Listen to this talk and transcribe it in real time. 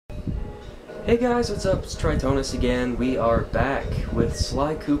Hey guys, what's up? It's Tritonus again. We are back with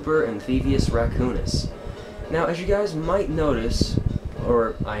Sly Cooper and Thevious Racoonus. Now, as you guys might notice,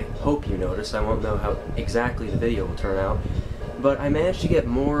 or I hope you notice, I won't know how exactly the video will turn out, but I managed to get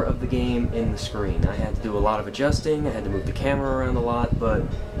more of the game in the screen. I had to do a lot of adjusting, I had to move the camera around a lot, but,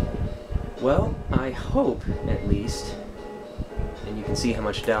 well, I hope, at least, and you can see how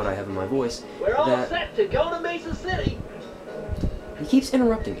much doubt I have in my voice, we're all set to go to Mesa City! He keeps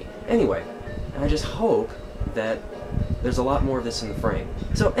interrupting me. Anyway, I just hope that there's a lot more of this in the frame.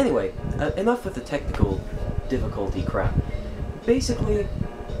 So anyway, enough with the technical difficulty crap. Basically,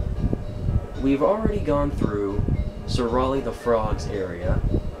 we've already gone through Sir Raleigh the Frog's area,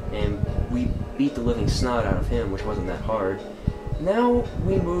 and we beat the living snot out of him, which wasn't that hard. Now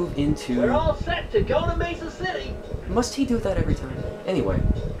we move into... We're all set to go to Mesa City! Must he do that every time? Anyway,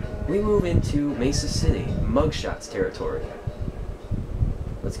 we move into Mesa City, Muggshot's territory.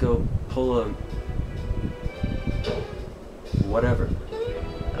 Let's go pull a... whatever.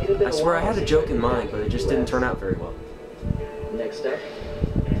 I swear I had a joke in mind, but it just didn't turn out very well. Next up,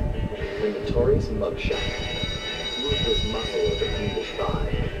 the notorious Muggshot. Smoothed his muscle over the English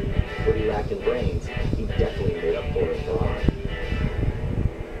thigh. What he lacked in brains, he definitely made up for in fraud.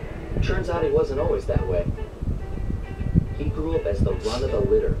 Turns out he wasn't always that way. He grew up as the run of the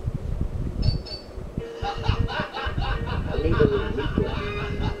litter. A neighborhood weakling.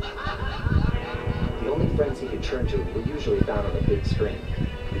 The only friends he could turn to were usually found on the big screen.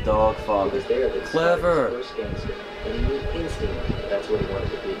 The dog It father. was there that Clever. started his first gangster, and he knew instantly that's what he wanted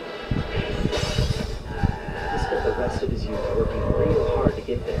to be. He spent the rest of his youth working real hard to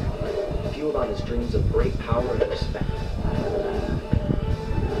get there, fueled on his dreams of great power and respect.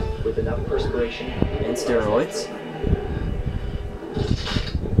 With enough perspiration And steroids.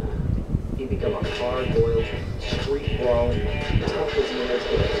 he'd become a hard-boiled, street-brawling, tough as nails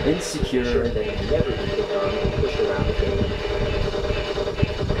kid. Insecure. Sure that he'd never be picked on and pushed around again.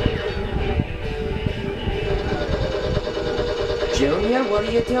 Junior, what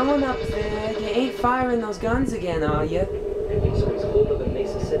are you doing up there? You ain't firing those guns again, are you? So he's holed up in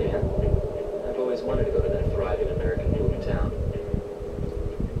Mesa City, huh? I've always wanted to go to that thriving American boom town.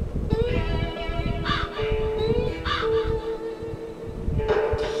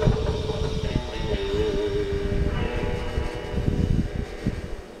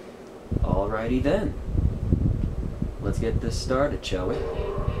 Alrighty then. Let's get this started, shall we?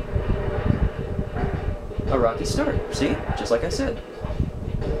 A rocky start. See? Just like I said.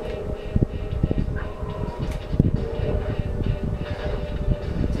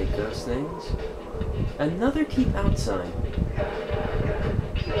 Take those things. Another keep out sign.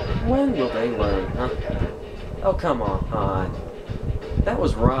 When will they learn, huh? Oh, come on. That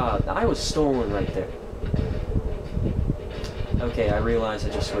was robbed. I was stolen right there. Okay, I realize I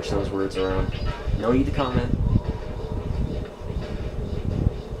just switched those words around. No need to comment.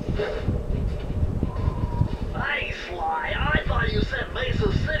 Hey, Sly, I thought you said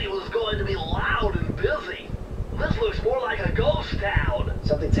Mesa City was going to be loud and busy. This looks more like a ghost town.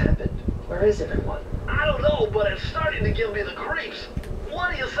 Something's happened. Where is everyone? I don't know, but it's starting to give me the creeps.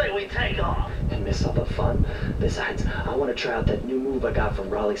 What do you say we take off? And miss all the fun? Besides, I want to try out that new move I got from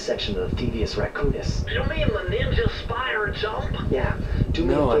Raleigh's section of the Thevious Racoonus. You mean the ninja spire jump? Yeah, do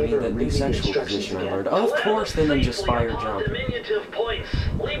me No, a I favor mean that and new read me the sexual instructions position I again. learned. Of course, the ninja spire Safely upon jump. diminutive points,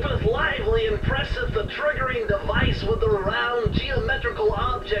 leapeth lively and presseth the triggering device with the round geometrical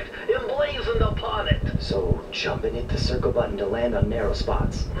object emblazoned upon it. So, jump and hit the circle button to land on narrow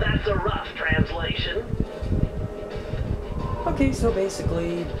spots. That's a rough translation. Okay, so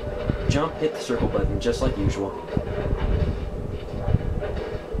basically, jump, hit the circle button, just like usual.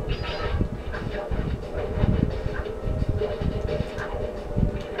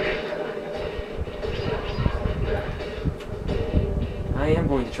 I am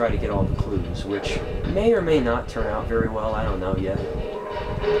going to try to get all the clues, which may or may not turn out very well, I don't know yet.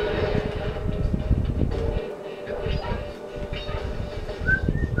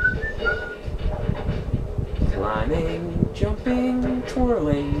 Climbing, jumping,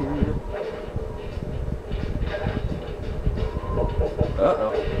 twirling.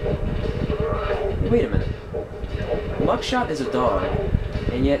 Uh-oh. Wait a minute. Muggshot is a dog,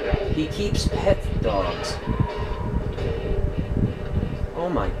 and yet he keeps pet dogs. Oh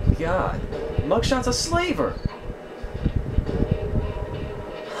my god. Muggshot's a slaver!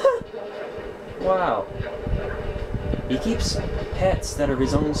 Huh. Wow. He keeps pets that are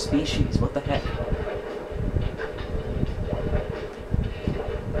his own species. What the heck?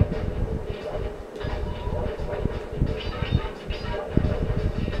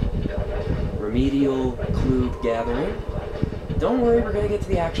 remedial clue gathering. don't worry, we're gonna get to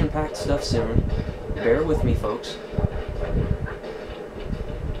the action-packed stuff soon. Bear with me, folks.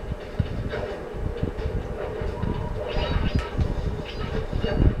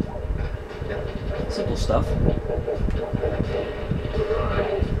 Simple stuff.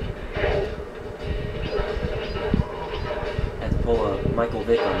 Had to pull a Michael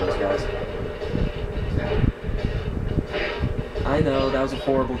Vick on those guys. I know, that was a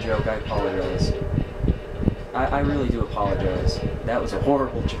horrible joke, I apologize. I really do apologize. That was a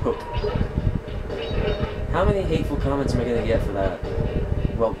horrible joke. How many hateful comments am I gonna get for that?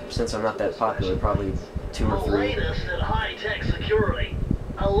 Well, since I'm not that popular, probably 2 or 3. The latest in high-tech security.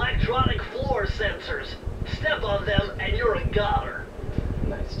 Electronic floor sensors. Step on them and you're a goner.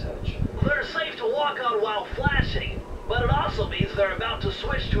 Nice touch. They're safe to walk on while flashing, but it also means they're about to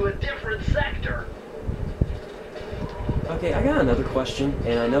switch to a different sector. Okay, I got another question,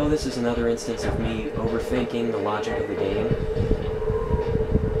 and I know this is another instance of me overthinking the logic of the game.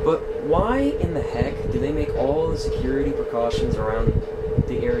 But why in the heck do they make all the security precautions around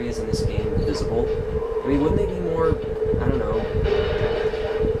the areas in this game visible? I mean, wouldn't they be more, I don't know,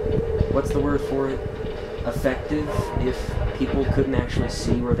 what's the word for it? Effective if people couldn't actually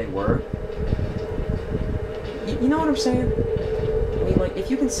see where they were? You know what I'm saying? I mean, like, if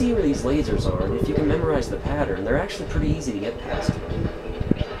you can see where these lasers are, and if you can memorize the pattern, they're actually pretty easy to get past.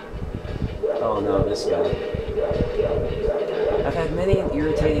 Oh no, this guy. I've had many an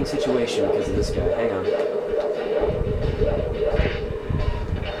irritating situation because of this guy. Hang on.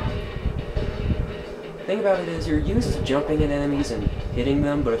 The thing about it is, you're used to jumping at enemies and hitting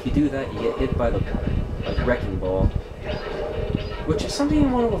them, but if you do that, you get hit by the like, wrecking ball. Which is something you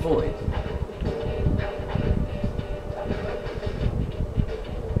want to avoid.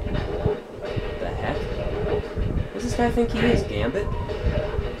 Does this guy think he is, Gambit?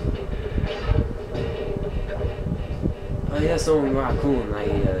 Oh yes, old Raccoon, I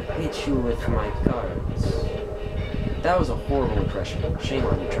hit you with my cards. That was a horrible impression. Shame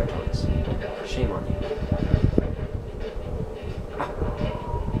on you, Tritonis. Shame on you. Ah.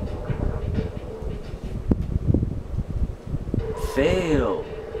 Fail!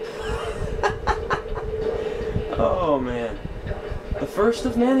 Oh man. The first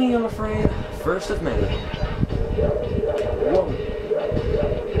of many, I'm afraid. First of many. Whoa.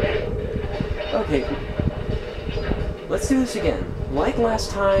 Okay. Let's do this again. Like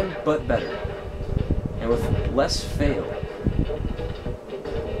last time, but better. And with less fail.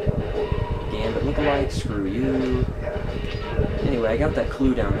 Gambit lookalike, screw you. Anyway, I got that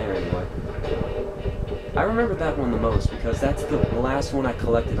clue down there anyway. I remember that one the most because that's the last one I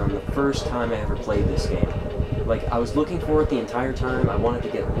collected on the first time I ever played this game. Like, I was looking for it the entire time, I wanted to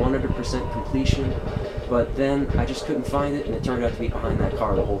get 100% completion, but then I just couldn't find it, and it turned out to be behind that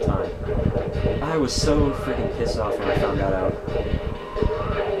car the whole time. I was so freaking pissed off when I found that out.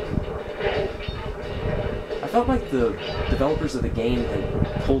 I felt like the developers of the game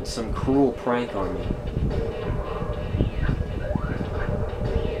had pulled some cruel prank on me.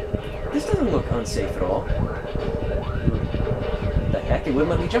 This doesn't look unsafe at all. The heck, it wouldn't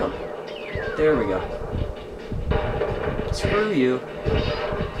let me jump. There we go. Screw you.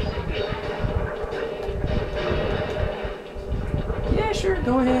 Yeah, sure,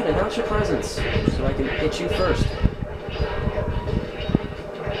 go ahead, announce your presence, so I can hit you first.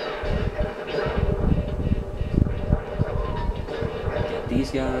 Get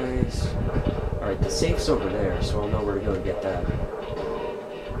these guys. Alright, the safe's over there, so I'll know where to go to get that.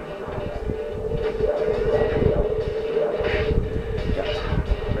 Got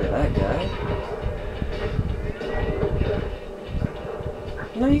rid of that guy.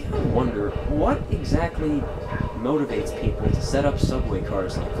 Now you gotta wonder, what exactly motivates people to set up subway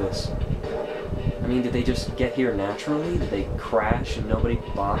cars like this? I mean, did they just get here naturally? Did they crash and nobody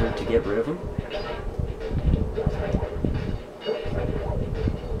bothered to get rid of them?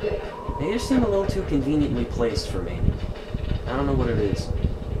 They just seem a little too conveniently placed for me. I don't know what it is.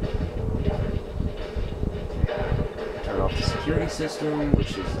 Turn off the security system,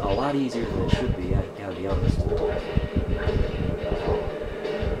 which is a lot easier than it should be, I gotta be honest.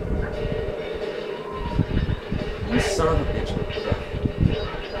 You son of a bitch.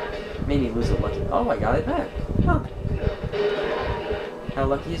 Yeah. Made me lose a lucky. Oh, I got it back. Huh. How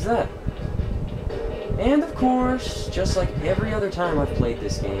lucky is that? And of course, just like every other time I've played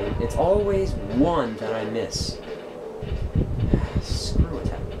this game, it's always one that I miss. Screw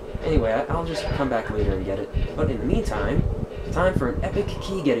it. Anyway, I'll just come back later and get it. But in the meantime, time for an epic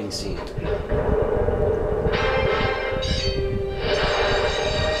key getting scene.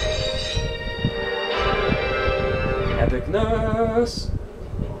 Epicness!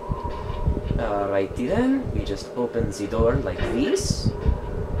 Alrighty then, we just open the door like this.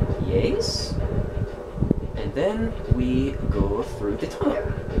 Yes. And then we go through the tunnel.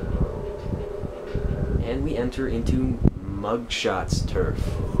 And we enter into Muggshot's turf.